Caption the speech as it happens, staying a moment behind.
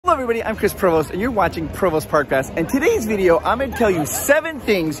everybody, I'm Chris Provost and you're watching Provost Park Pass. And today's video, I'm gonna tell you 7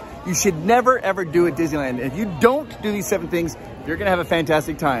 things you should never ever do at Disneyland. And if you don't do these 7 things, you're gonna have a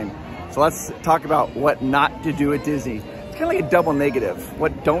fantastic time. So let's talk about what not to do at Disney. It's kind of like a double negative.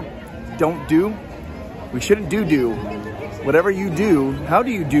 What don't do? We shouldn't do. Whatever you do, how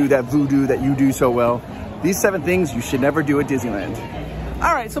do you do that voodoo that you do so well? These 7 things you should never do at Disneyland.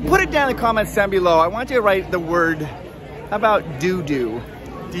 All right, so put it down in the comments down below. I want you to write the word, how about do-do?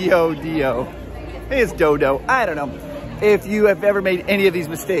 D-O-D-O. Maybe it's dodo, I don't know. If you have ever made any of these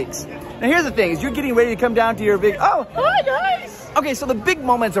mistakes. Now here's the thing, is you're getting ready to come down to your big, oh, hi guys. Okay, so the big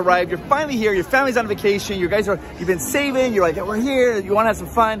moment's arrived. You're finally here, your family's on vacation, you've been saving, you're like, we're here, you wanna have some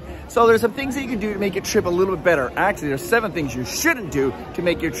fun. So there's some things that you can do to make your trip a little bit better. Actually, there's 7 things you shouldn't do to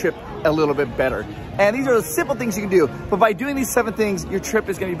make your trip a little bit better. And these are the simple things you can do. But by doing these 7 things, your trip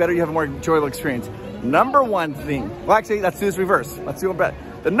is gonna be better, you have a more enjoyable experience. Number 1 thing, well actually, let's do this reverse. Let's do it better.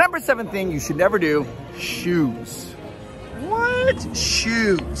 The number 7 thing you should never do, shoes. What?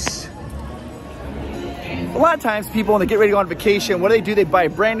 Shoes. A lot of times people, when they get ready to go on vacation, what do? They buy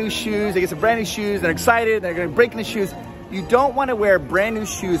brand new shoes, they get some brand new shoes, they're excited, they're gonna break in the shoes. You don't wanna wear brand new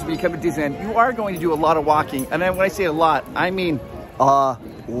shoes when you come to Disneyland. You are going to do a lot of walking. And then when I say a lot, I mean a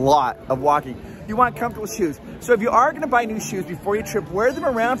lot of walking. You want comfortable shoes. So if you are gonna buy new shoes before your trip, wear them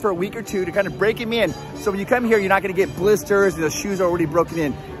around for a week or 2 to kind of break them in. So when you come here, you're not gonna get blisters and the shoes are already broken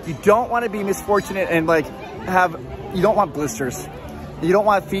in. You don't wanna be misfortunate and you don't want blisters. You don't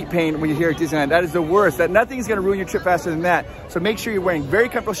want feet pain when you're here at Disneyland. That is the worst. Nothing's gonna ruin your trip faster than that. So make sure you're wearing very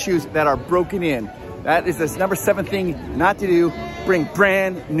comfortable shoes that are broken in. That is the number 7 thing not to do. Bring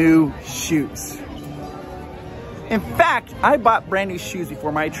brand new shoes. In fact, I bought brand new shoes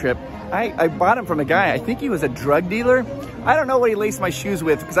before my trip. I bought them from a guy, I think he was a drug dealer. I don't know what he laced my shoes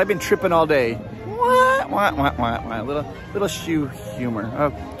with because I've been tripping all day. What? Little shoe humor,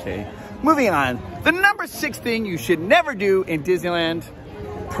 okay. Moving on, the number 6 thing you should never do in Disneyland,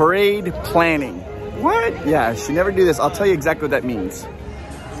 parade planning. What? Yeah, you should never do this. I'll tell you exactly what that means.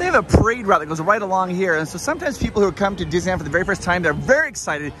 They have a parade route that goes right along here. And so sometimes people who come to Disneyland for the very first time, they're very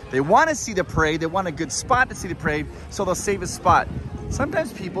excited. They want to see the parade. They want a good spot to see the parade, so they'll save a spot.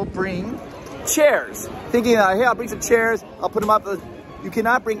 Sometimes people bring chairs, thinking, hey, I'll bring some chairs, I'll put them up. You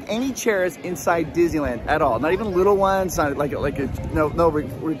cannot bring any chairs inside Disneyland at all. Not even little ones, not no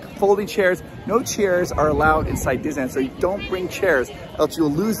folding chairs. No chairs are allowed inside Disneyland, so you don't bring chairs, else you'll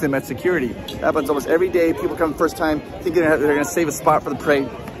lose them at security. That happens almost every day. People come the first time thinking they're gonna save a spot for the parade.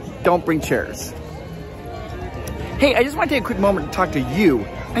 Don't bring chairs. Hey, I just want to take a quick moment to talk to you.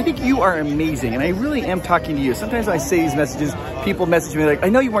 I think you are amazing, and I really am talking to you. Sometimes when I say these messages, people message me like, I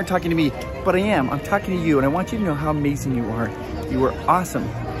know you weren't talking to me, but I am. I'm talking to you, and I want you to know how amazing you are. You are awesome.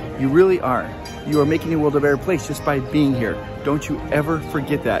 You really are. You are making the world a better place just by being here. Don't you ever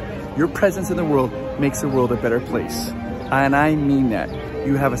forget that. Your presence in the world makes the world a better place. And I mean that.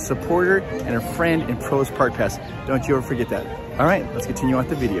 You have a supporter and a friend in Provost Park Pass. Don't you ever forget that. All right, let's continue on with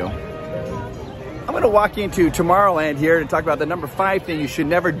the video. I'm gonna walk into Tomorrowland here to talk about the number 5 thing you should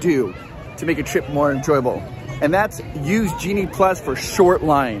never do to make a trip more enjoyable. And that's use Genie Plus for short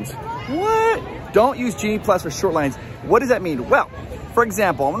lines. What? Don't use Genie Plus for short lines. What does that mean? Well, for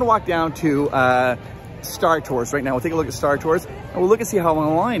example, I'm gonna walk down to Star Tours right now. We'll take a look at Star Tours and we'll look and see how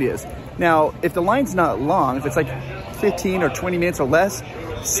long the line is. Now, if the line's not long, if it's like 15 or 20 minutes or less,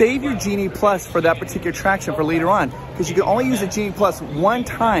 save your Genie Plus for that particular attraction for later on, because you can only use the Genie Plus 1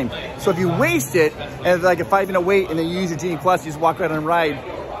 time. So if you waste it, and it's like a 5-minute wait, and then you use your Genie Plus, you just walk right on and ride,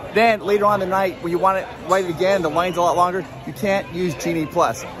 then later on in the night, when you want to ride it again, the line's a lot longer, you can't use Genie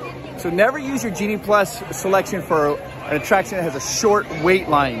Plus. So never use your Genie Plus selection for an attraction that has a short wait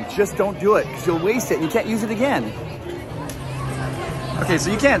line. Just don't do it, because you'll waste it, and you can't use it again. Okay,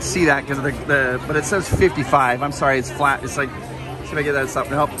 so you can't see that because of but it says 55. I'm sorry, it's flat. It's like, should I get that stuff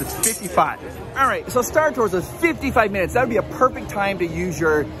to help? It's 55. All right, so Star Tours is 55 minutes. That would be a perfect time to use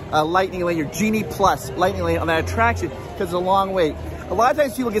your Lightning Lane, your Genie Plus Lightning Lane on that attraction, because it's a long wait. A lot of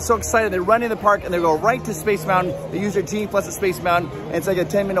times people get so excited, they run in the park and they go right to Space Mountain. They use their Genie Plus at Space Mountain, and it's like a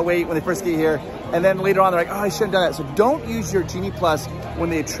 10-minute wait when they first get here. And then later on, they're like, oh, I shouldn't have done that. So don't use your Genie Plus when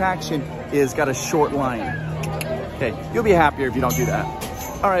the attraction is got a short line. Okay, you'll be happier if you don't do that.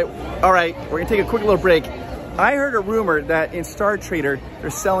 All right, we're gonna take a quick little break. I heard a rumor that in Star Trader, they're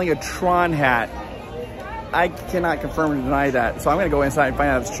selling a Tron hat. I cannot confirm or deny that. So I'm gonna go inside and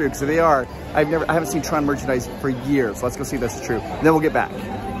find out if it's true, because if they are, I haven't seen Tron merchandise for years. So let's go see if that's true. And then we'll get back.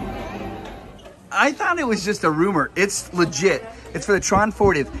 I thought it was just a rumor. It's legit. It's for the Tron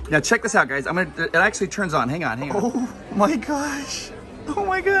 40th. Now check this out, guys. It actually turns on. Hang on. Oh my gosh. Oh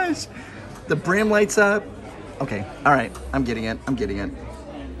my gosh. The brim lights up. Okay, all right, I'm getting it.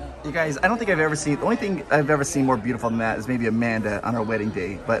 You guys, I don't think I've ever seen, the only thing I've ever seen more beautiful than that is maybe Amanda on her wedding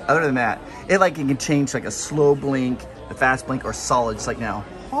day. But other than that, it can change like a slow blink, a fast blink, or solid, just like now.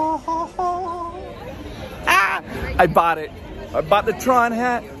 Ah! I bought it. I bought the Tron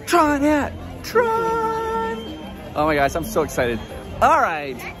hat. Tron hat. Tron! Oh my gosh, I'm so excited. All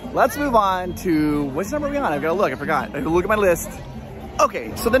right, let's move on to, which number are we on? I've got to look, I forgot. I have to look at my list.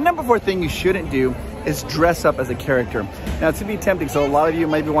 Okay, so the number 4 thing you shouldn't do is dress up as a character. Now, it's gonna be tempting, so a lot of you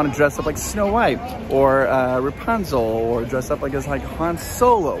maybe want to dress up like Snow White, or Rapunzel, or dress up like Han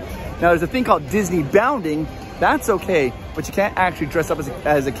Solo. Now, there's a thing called Disney bounding. That's okay, but you can't actually dress up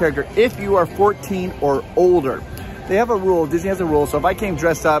as a character if you are 14 or older. They have a rule, Disney has a rule, so if I came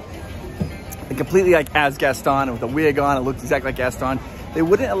dressed up completely like as Gaston and with a wig on, it looked exactly like Gaston, they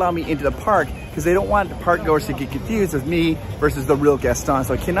wouldn't allow me into the park because they don't want the park goers to get confused with me versus the real Gaston.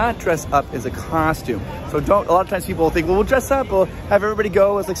 So I cannot dress up as a costume. So a lot of times people will think, well, we'll dress up, we'll have everybody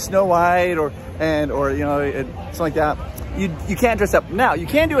go as like Snow White or you know, something like that. You can't dress up. Now, you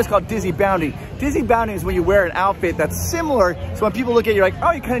can do what's called Disney bounding. Disney bounding is when you wear an outfit that's similar. So when people look at you, you're like,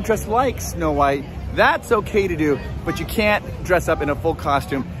 oh, you kind of dress like Snow White. That's okay to do, but you can't dress up in a full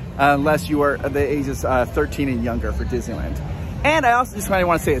costume unless you are the ages 13 and younger for Disneyland. And I also just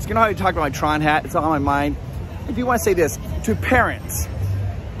want to say this. You know how you talk about my Tron hat? It's on my mind. If you want to say this to parents,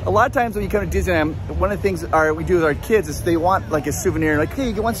 a lot of times when you come to Disneyland, one of the things we do with our kids is they want like a souvenir. Like, hey,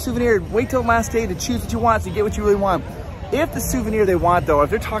 you get one souvenir, wait till the last day to choose what you want so you get what you really want. If the souvenir they want though,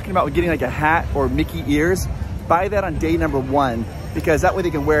 if they're talking about getting like a hat or Mickey ears, buy that on day number 1, because that way they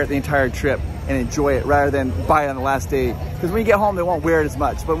can wear it the entire trip and enjoy it rather than buy it on the last day. Because when you get home, they won't wear it as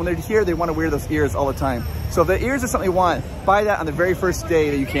much. But when they're here, they want to wear those ears all the time. So if the ears are something you want, buy that on the very first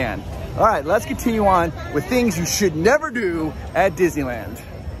day that you can. All right, let's continue on with things you should never do at Disneyland.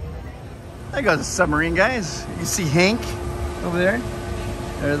 There goes the submarine, guys. You see Hank over there?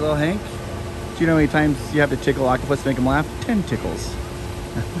 There's little Hank. Do you know how many times you have to tickle octopus to make him laugh? 10 tickles.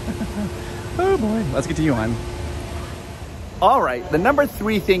 Oh boy, let's continue on. All right, the number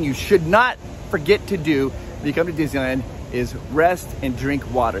 3 thing you should not forget to do when you come to Disneyland is rest and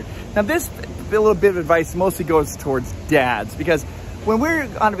drink water. Now this little bit of advice mostly goes towards dads, because when we're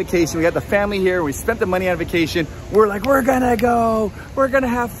on vacation, we got the family here, we spent the money on vacation, we're like, we're gonna go, we're gonna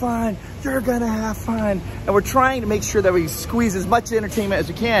have fun, you're gonna have fun. And we're trying to make sure that we squeeze as much entertainment as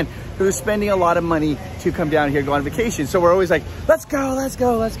we can, because we're spending a lot of money to come down here and go on vacation. So we're always like, let's go, let's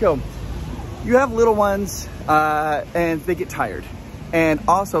go, let's go. You have little ones and they get tired. And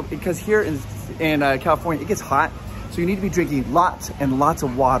also because here in California, it gets hot. So you need to be drinking lots and lots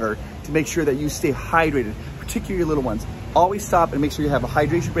of water to make sure that you stay hydrated, particularly your little ones. Always stop and make sure you have a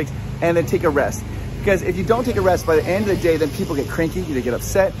hydration break and then take a rest. Because if you don't take a rest, by the end of the day, then people get cranky, they get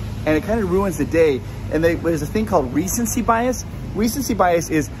upset, and it kind of ruins the day. And there's a thing called recency bias. Recency bias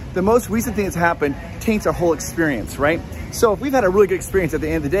is the most recent thing that's happened taints our whole experience, right? So if we've had a really good experience at the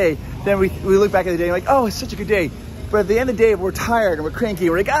end of the day, then we look back at the day and like, oh, it's such a good day. But at the end of the day, if we're tired and we're cranky,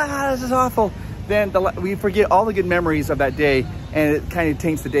 we're like, ah, this is awful, then we forget all the good memories of that day, and it kind of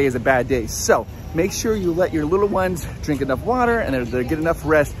taints the day as a bad day. So make sure you let your little ones drink enough water and they get enough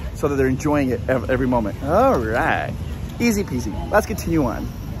rest so that they're enjoying it every moment. All right, easy peasy. Let's continue on.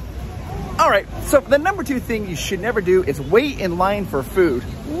 All right, so the number 2 thing you should never do is wait in line for food.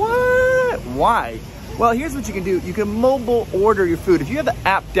 What? Why? Well, here's what you can do. You can mobile order your food. If you have the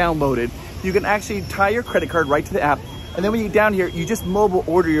app downloaded, you can actually tie your credit card right to the app. And then when you get down here, you just mobile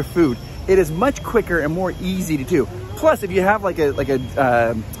order your food. It is much quicker and more easy to do. Plus, if you have like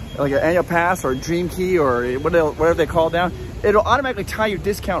an annual pass or a dream key or whatever they call down, it'll automatically tie your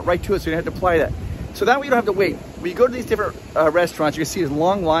discount right to it, so you don't have to apply that. So that way you don't have to wait. When you go to these different restaurants, you can see there's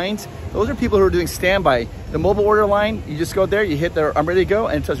long lines. Those are people who are doing standby. The mobile order line, you just go there, you hit the I'm ready to go,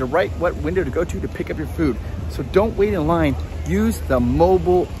 and it tells you right what window to go to pick up your food. So don't wait in line. Use the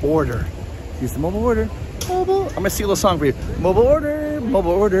mobile order. Use the mobile order. Mobile. I'm gonna sing a little song for you. Mobile order,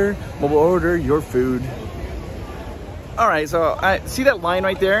 mobile order, mobile order your food. All right, so I see that line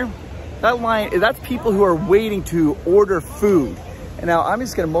right there? That line, that's people who are waiting to order food. And now I'm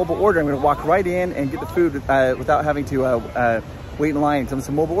just gonna mobile order. I'm gonna walk right in and get the food without having to wait in line. So it's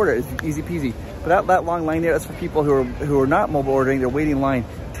a mobile order, it's easy peasy. But that long line there, that's for people who are not mobile ordering, they're waiting in line.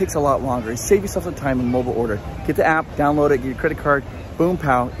 It takes a lot longer. Save yourself some time in mobile order. Get the app, download it, get your credit card, boom,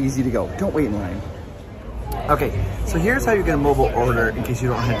 pow, easy to go. Don't wait in line. Okay, so here's how you're gonna mobile order in case you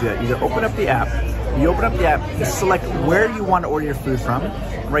don't know how to do that. You open up the app, You open up the app, you select where you want to order your food from.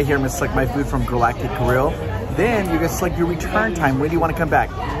 Right here, I'm gonna select my food from Galactic Grill. Then you're gonna select your return time. When do you want to come back?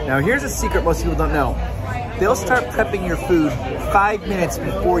 Now here's a secret most people don't know. They'll start prepping your food 5 minutes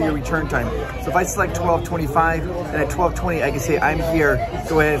before your return time. So if I select 12:25, and at 12:20 I can say, I'm here,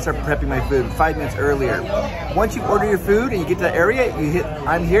 go ahead and start prepping my food 5 minutes earlier. Once you order your food and you get to that area, you hit,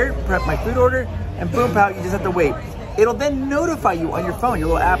 I'm here, prep my food order, and boom, pow, you just have to wait. It'll then notify you on your phone. Your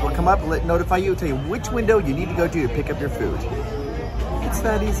little app will come up and notify you, tell you which window you need to go to pick up your food. It's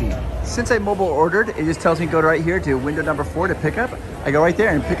that easy. Since I mobile ordered, it just tells me to go right here to window number 4 to pick up. I go right there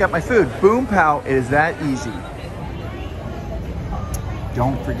and pick up my food. Boom, pow, it is that easy.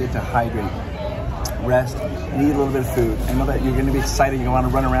 Don't forget to hydrate, rest, and eat a little bit of food. I know that you're gonna be excited, you want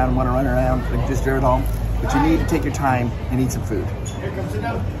to run around like this at home, but you need to take your time and eat some food.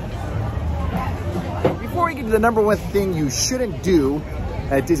 Before we get to the number 1 thing you shouldn't do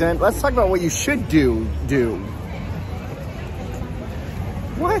at Disneyland, let's talk about what you should do.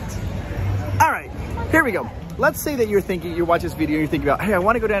 What? All right, here we go. Let's say that you're watching this video and you're thinking about, hey, I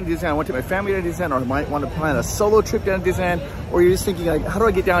want to go down to Disneyland, I want to take my family to Disneyland, or I might want to plan a solo trip down to Disneyland, or you're just thinking like, how do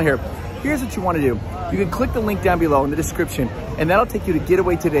I get down here? Here's what you want to do. You can click the link down below in the description, and that'll take you to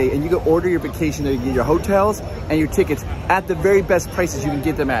Getaway Today, and you can order your vacation there. You get your hotels and your tickets at the very best prices you can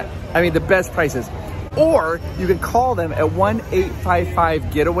get them at. I mean, the best prices. Or you can call them at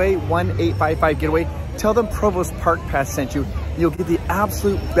 1-855-GETAWAY, 1-855-GETAWAY. Tell them Provost Park Pass sent you. You'll get the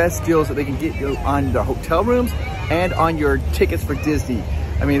absolute best deals that they can get you on the hotel rooms and on your tickets for Disney.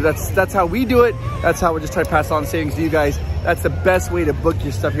 I mean, that's how we do it. That's how we're just trying to pass on savings to you guys. That's the best way to book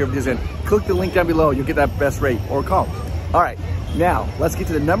your stuff here at Disneyland. Click the link down below. You'll get that best rate, or call. All right, now let's get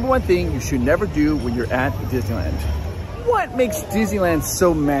to the number 1 thing you should never do when you're at Disneyland. What makes Disneyland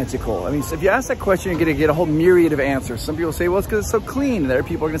so magical? I mean, so if you ask that question, you're gonna get a whole myriad of answers. Some people say, well, it's because it's so clean. Other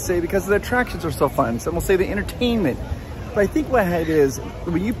people are gonna say because the attractions are so fun. Some will say the entertainment. But I think what it is,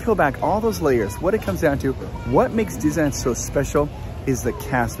 when you peel back all those layers, what it comes down to, what makes Disneyland so special is the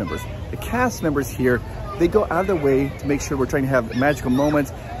cast members. The cast members here, they go out of their way to make sure we're trying to have magical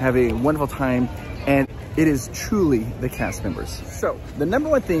moments, have a wonderful time, and it is truly the cast members. So the number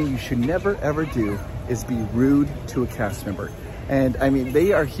 1 thing you should never ever do is be rude to a cast member. And I mean,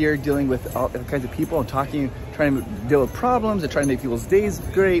 they are here dealing with all kinds of people and talking, trying to deal with problems and trying to make people's days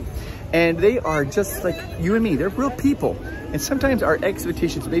great. And they are just like you and me, they're real people. And sometimes our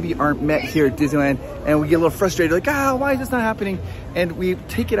expectations maybe aren't met here at Disneyland, and we get a little frustrated, like, why is this not happening? And we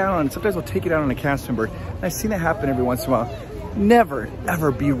take it out on, sometimes we'll take it out on a cast member. And I've seen that happen every once in a while. Never,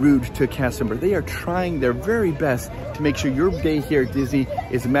 ever be rude to a cast member. They are trying their very best to make sure your day here at Disney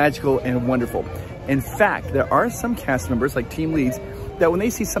is magical and wonderful. In fact, there are some cast members, like team leads, that when they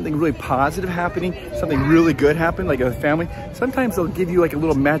see something really positive happening, something really good happen, like a family, sometimes they'll give you like a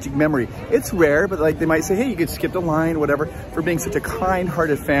little magic memory. It's rare, but like they might say, hey, you could skip the line, whatever, for being such a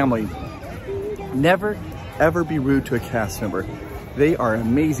kind-hearted family. Never, ever be rude to a cast member. They are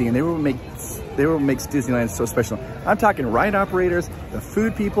amazing, and they were what makes Disneyland so special. I'm talking ride operators, the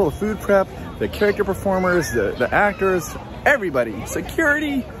food people, the food prep, the character performers, the actors, everybody,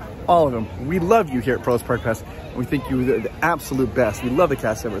 security, all of them. We love you here at Provost Park Pass. We think you're the absolute best. We love the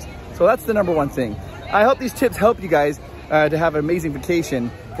cast members. So that's the number 1 thing. I hope these tips help you guys to have an amazing vacation,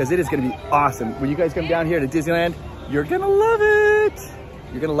 because it is going to be awesome. When you guys come down here to Disneyland, you're going to love it.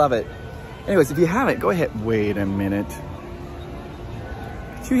 You're going to love it. Anyways, if you haven't, go ahead. Wait a minute.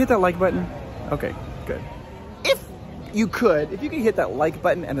 Did you hit that like button? Okay, good. If you could hit that like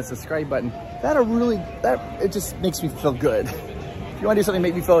button and the subscribe button, it just makes me feel good. If you want to do something to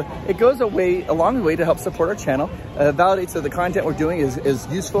make me feel, it goes a long way to help support our channel. Validates that the content we're doing is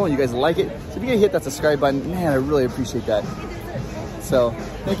useful and you guys like it. So if you can hit that subscribe button, man, I really appreciate that. So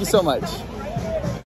thank you so much.